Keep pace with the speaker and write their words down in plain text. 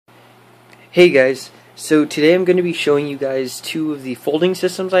Hey guys, so today I'm going to be showing you guys two of the folding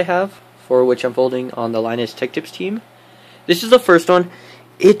systems I have, for which I'm folding on the Linus Tech Tips team. This is the first one.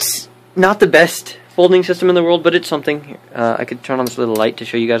 It's not the best folding system in the world, but it's something. I could turn on this little light to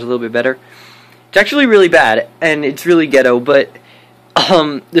show you guys a little bit better. It's actually really bad, and it's really ghetto, but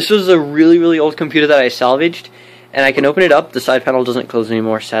this was a really old computer that I salvaged, and I can open it up. The side panel doesn't close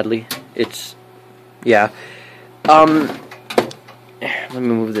anymore, sadly. Yeah. Let me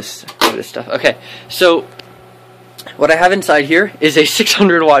move this stuff. Okay, so what I have inside here is a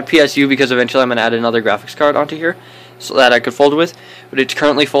 600 watt PSU, because eventually I'm going to add another graphics card onto here so that I could fold with. But it's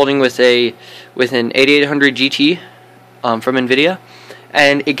currently folding with an 8800 GT from Nvidia,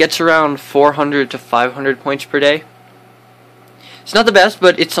 and it gets around 400 to 500 points per day. It's not the best,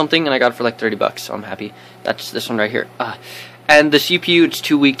 but it's something, and I got it for like 30 bucks, so I'm happy. That's this one right here. And the CPU, it's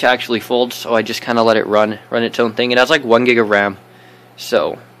too weak to actually fold, so I just kind of let it run its own thing. It has like 1 gig of RAM.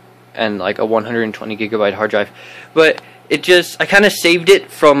 So, and like a 120 gigabyte hard drive, but I kind of saved it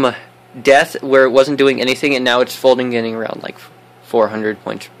from death where it wasn't doing anything, and now it's folding, getting around like 400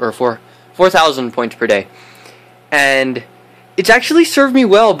 points or 4,000 points per day, and it's actually served me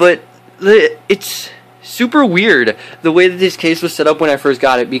well. But it's super weird the way that this case was set up when I first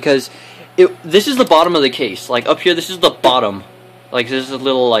got it, because this is the bottom of the case, like up here. This is the bottom, like this is a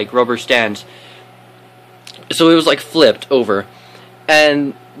little like rubber stands, so it was like flipped over.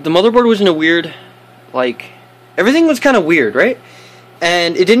 And the motherboard was in a weird, like, everything was kind of weird, right?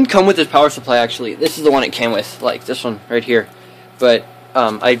 And it didn't come with this power supply, actually. This is the one it came with, like this one right here. But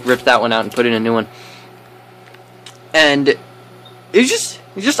I ripped that one out and put in a new one. And it was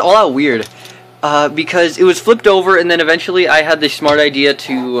just all out weird. Because it was flipped over, and then eventually I had the smart idea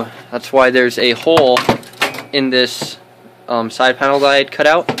to, that's why there's a hole in this side panel that I had cut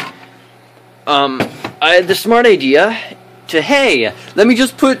out. I had the smart idea to, hey, let me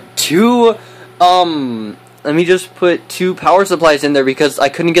just put two power supplies in there, because I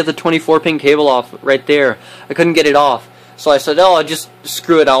couldn't get the 24-pin cable off right there. I couldn't get it off. So I said, oh, I'll just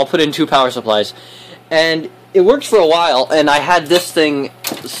screw it, I'll put in 2 power supplies. And it worked for a while, and I had this thing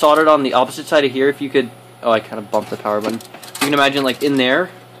soldered on the opposite side of here. If you could, oh, I kind of bumped the power button. You can imagine, like, in there,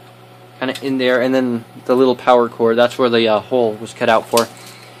 kind of in there, and then the little power cord, that's where the hole was cut out for.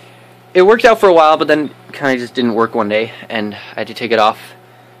 It worked out for a while, but then kind of just didn't work one day, and I had to take it off.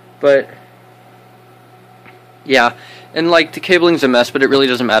 But yeah, and like the cabling's a mess, but it really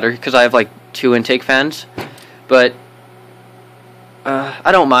doesn't matter because I have like 2 intake fans. But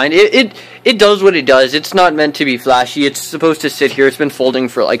I don't mind. It does what it does. It's not meant to be flashy. It's supposed to sit here. It's been folding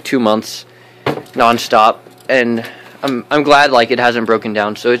for like 2 months, non-stop, and I'm glad like it hasn't broken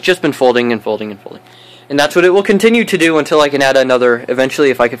down. So it's just been folding and folding and folding. And that's what it will continue to do until I can add another. Eventually,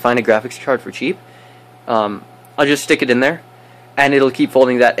 if I can find a graphics card for cheap, I'll just stick it in there, and it'll keep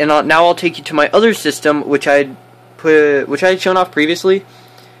folding that. And now I'll take you to my other system, which I had shown off previously.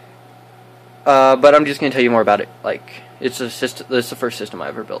 But I'm just gonna tell you more about it. Like, it's a system. This is the first system I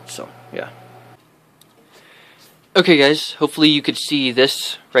ever built. So yeah. Okay, guys. Hopefully you could see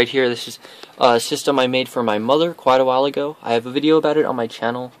this right here. This is a system I made for my mother quite a while ago. I have a video about it on my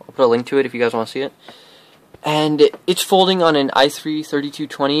channel. I'll put a link to it if you guys want to see it. And it's folding on an i3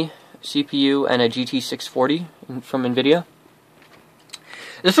 3220 CPU and a GT 640 from Nvidia.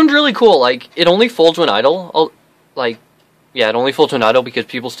 This one's really cool. Like, it only folds when idle. It only folds when idle because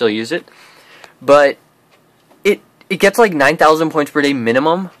people still use it. But it gets like 9,000 points per day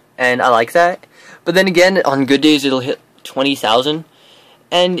minimum, and I like that. But then again, on good days it'll hit 20,000,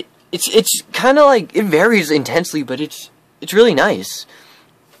 and it's kind of like, it varies intensely, but it's really nice.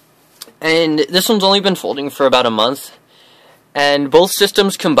 And this one's only been folding for about a month, and both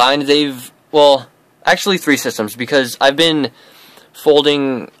systems combined, well, actually 3 systems, because I've been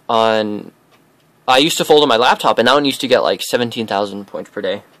folding on, I used to fold on my laptop, and that one used to get like 17,000 points per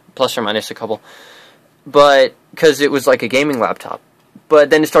day, plus or minus a couple, but, because it was like a gaming laptop.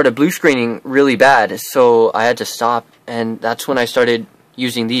 But then it started blue screening really bad, so I had to stop, and that's when I started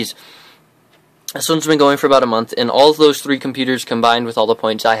using these. This one's been going for about a month, and all of those 3 computers combined with all the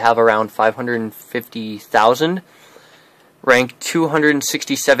points, I have around 550,000, ranked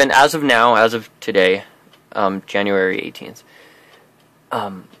 267 as of now, as of today, January 18th,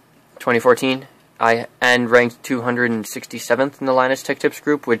 2014, and ranked 267th in the Linus Tech Tips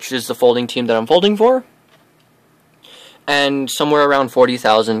group, which is the folding team that I'm folding for, and somewhere around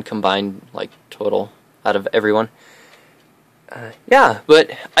 40,000 combined, like, total, out of everyone. Yeah, but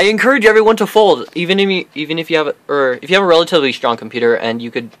I encourage everyone to fold, even if you have a relatively strong computer and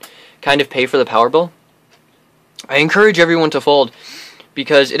you could kind of pay for the power bill. I encourage everyone to fold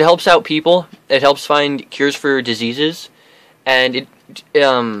because it helps out people. It helps find cures for diseases, and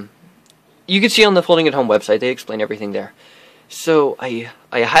you you can see on the Folding at Home website, they explain everything there. So I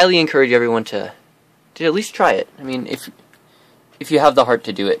highly encourage everyone to at least try it. I mean, if you have the heart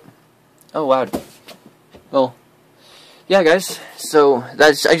to do it. Oh wow. Well, yeah, guys. So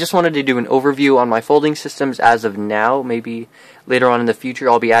I just wanted to do an overview on my folding systems as of now. Maybe later on in the future,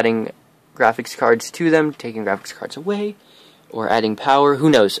 I'll be adding graphics cards to them, taking graphics cards away, or adding power. Who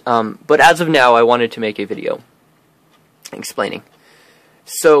knows? But as of now, I wanted to make a video explaining.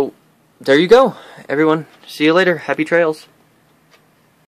 So there you go, everyone. See you later. Happy trails.